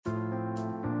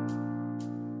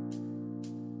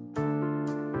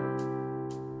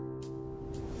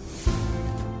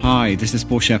Hi, this is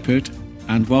Paul Shepherd,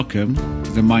 and welcome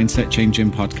to the Mindset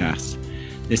Changing Podcast.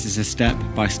 This is a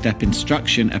step-by-step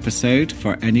instruction episode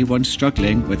for anyone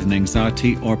struggling with an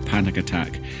anxiety or panic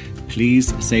attack.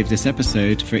 Please save this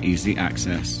episode for easy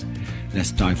access.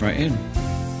 Let's dive right in.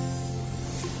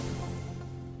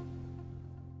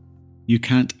 You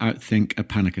can't outthink a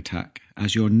panic attack,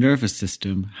 as your nervous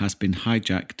system has been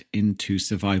hijacked into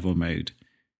survival mode.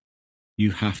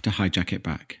 You have to hijack it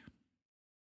back.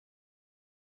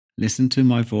 Listen to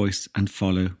my voice and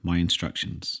follow my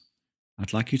instructions.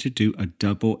 I'd like you to do a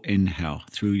double inhale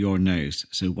through your nose.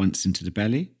 So once into the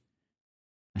belly,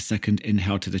 a second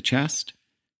inhale to the chest,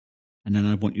 and then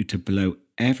I want you to blow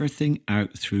everything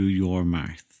out through your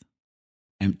mouth,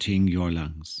 emptying your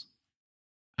lungs.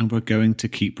 And we're going to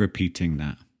keep repeating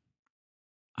that.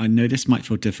 I know this might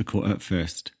feel difficult at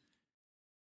first,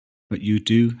 but you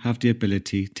do have the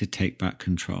ability to take back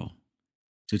control.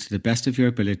 So to the best of your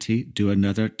ability, do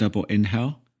another double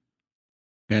inhale,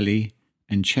 belly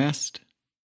and chest,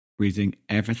 breathing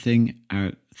everything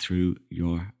out through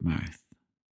your mouth.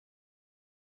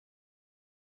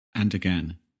 And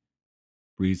again,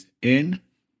 breathe in,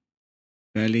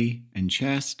 belly and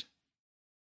chest,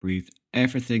 breathe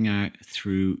everything out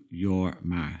through your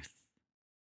mouth.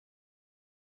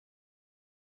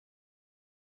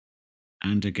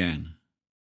 And again,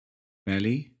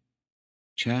 belly,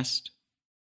 chest,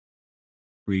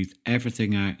 breathe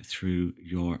everything out through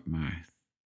your mouth.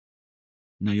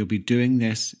 Now you'll be doing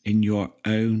this in your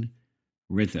own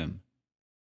rhythm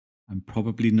and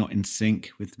probably not in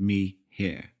sync with me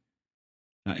here.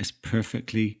 That is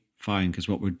perfectly fine, because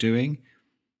what we're doing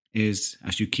is,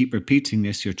 as you keep repeating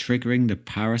this, you're triggering the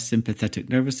parasympathetic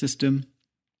nervous system,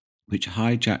 which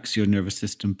hijacks your nervous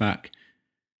system back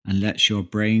and lets your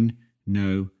brain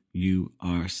know you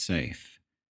are safe.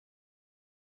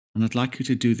 And I'd like you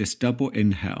to do this double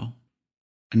inhale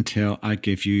until I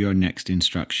give you your next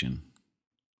instruction,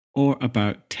 or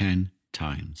about 10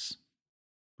 times.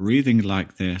 Breathing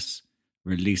like this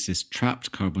releases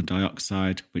trapped carbon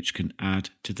dioxide, which can add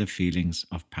to the feelings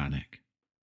of panic.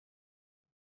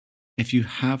 If you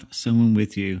have someone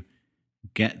with you,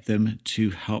 get them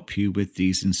to help you with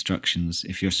these instructions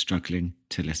if you're struggling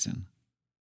to listen.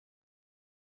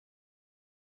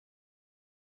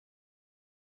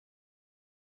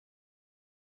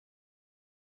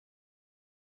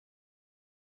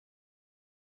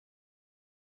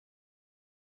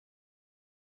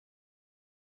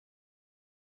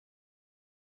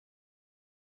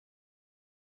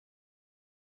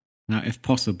 Now, if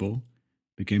possible,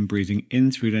 begin breathing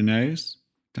in through the nose,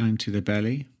 down to the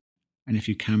belly. And if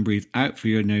you can breathe out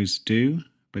through your nose, do.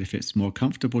 But if it's more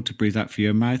comfortable to breathe out through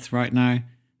your mouth right now,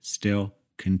 still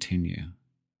continue.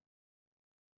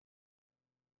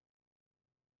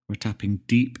 We're tapping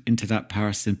deep into that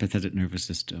parasympathetic nervous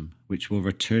system, which will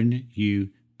return you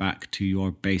back to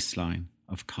your baseline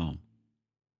of calm.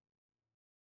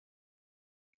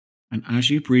 And as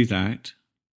you breathe out,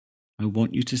 I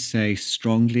want you to say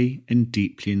strongly and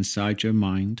deeply inside your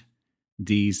mind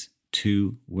these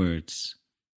two words: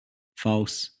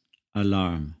 false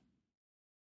alarm.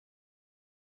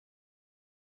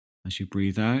 As you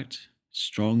breathe out,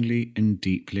 strongly and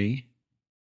deeply,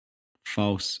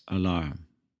 false alarm.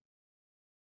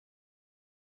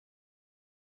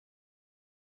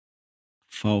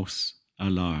 False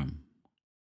alarm.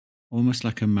 Almost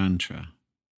like a mantra.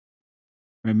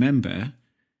 Remember,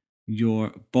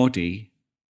 your body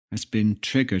has been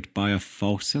triggered by a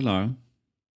false alarm.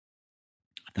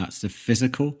 That's the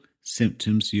physical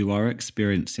symptoms you are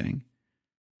experiencing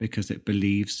because it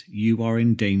believes you are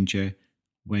in danger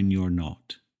when you're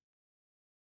not.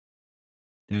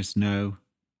 There's no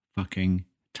fucking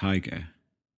tiger.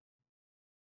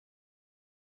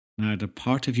 Now, the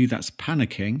part of you that's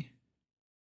panicking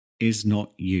is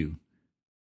not you.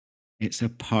 It's a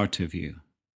part of you.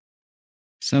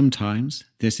 Sometimes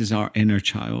this is our inner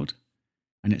child,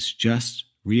 and it's just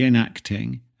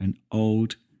reenacting an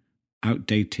old,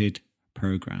 outdated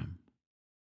program.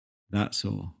 That's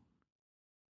all.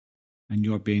 And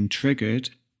you're being triggered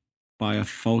by a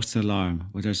false alarm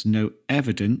where there's no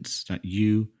evidence that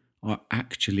you are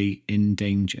actually in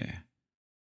danger.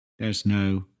 There's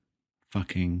no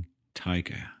fucking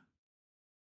tiger.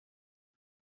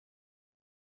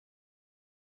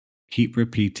 Keep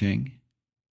repeating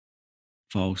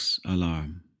false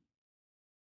alarm.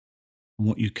 And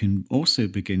what you can also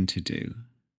begin to do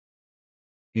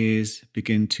is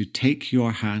begin to take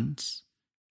your hands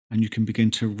and you can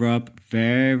begin to rub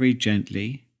very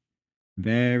gently,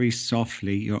 very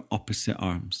softly your opposite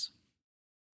arms,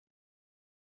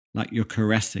 like you're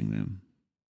caressing them.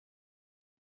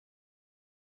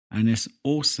 And this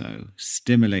also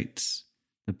stimulates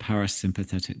the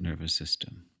parasympathetic nervous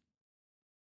system.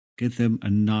 Give them a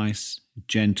nice,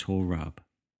 gentle rub.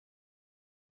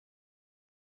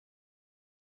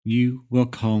 You will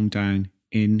calm down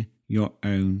in your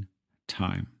own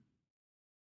time.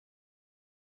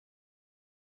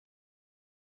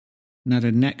 Now,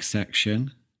 the next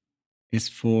section is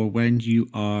for when you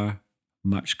are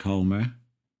much calmer.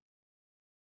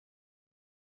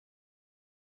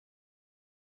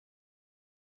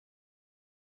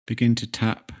 Begin to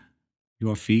tap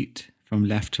your feet from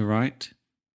left to right,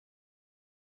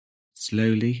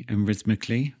 slowly and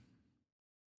rhythmically.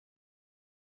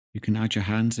 You can add your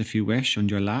hands if you wish on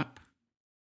your lap,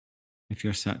 if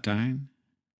you're sat down.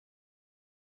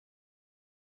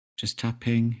 Just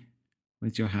tapping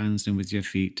with your hands and with your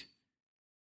feet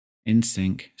in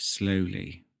sync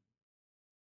slowly.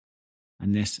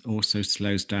 And this also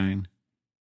slows down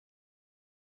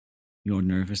your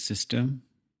nervous system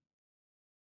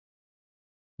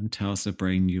and tells the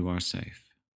brain you are safe.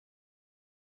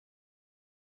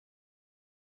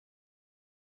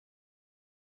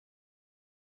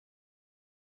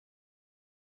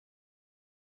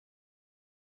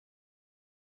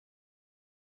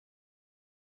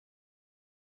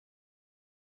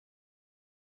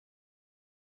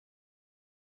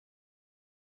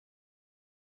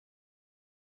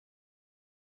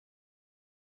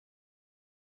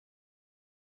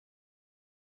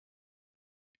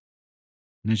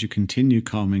 And as you continue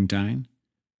calming down,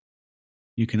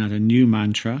 you can add a new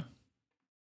mantra.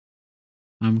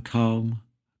 I'm calm,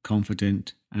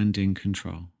 confident, and in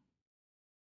control.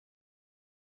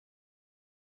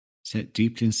 Set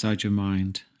deep inside your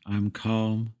mind, I'm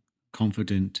calm,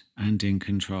 confident, and in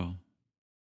control.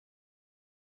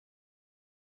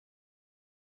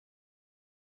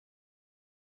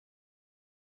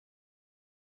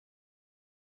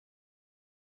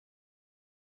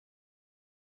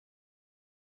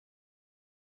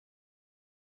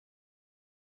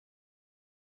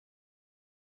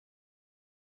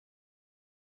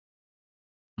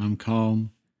 I'm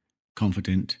calm,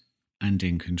 confident, and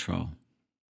in control.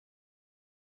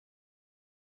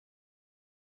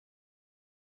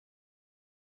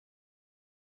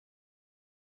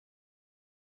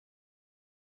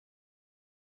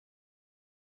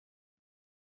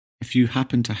 If you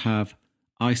happen to have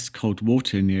ice cold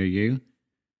water near you,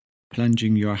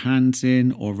 plunging your hands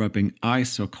in or rubbing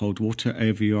ice or cold water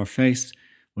over your face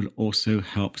will also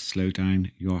help slow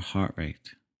down your heart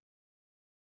rate.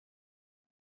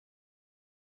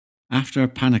 After a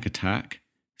panic attack,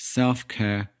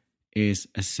 self-care is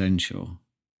essential.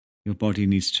 Your body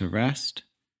needs to rest,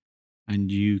 and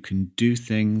you can do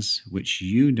things which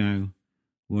you know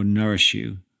will nourish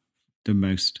you the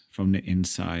most from the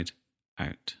inside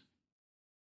out.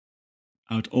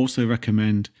 I would also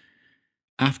recommend,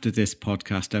 after this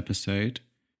podcast episode,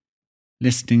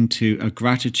 listening to a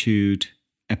gratitude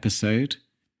episode,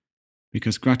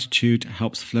 because gratitude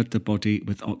helps flood the body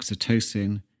with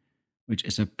oxytocin, which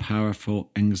is a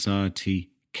powerful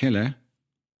anxiety killer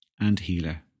and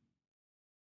healer.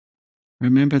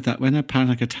 Remember that when a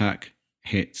panic attack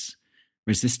hits,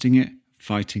 resisting it,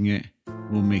 fighting it,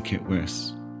 will make it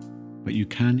worse. But you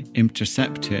can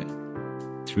intercept it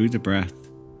through the breath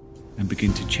and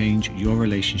begin to change your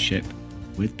relationship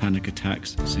with panic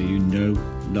attacks so you no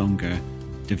longer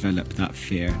develop that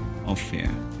fear of fear.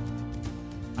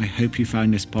 I hope you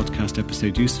found this podcast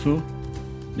episode useful.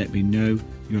 Let me know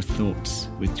your thoughts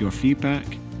with your feedback,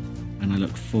 and I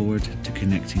look forward to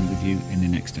connecting with you in the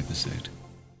next episode.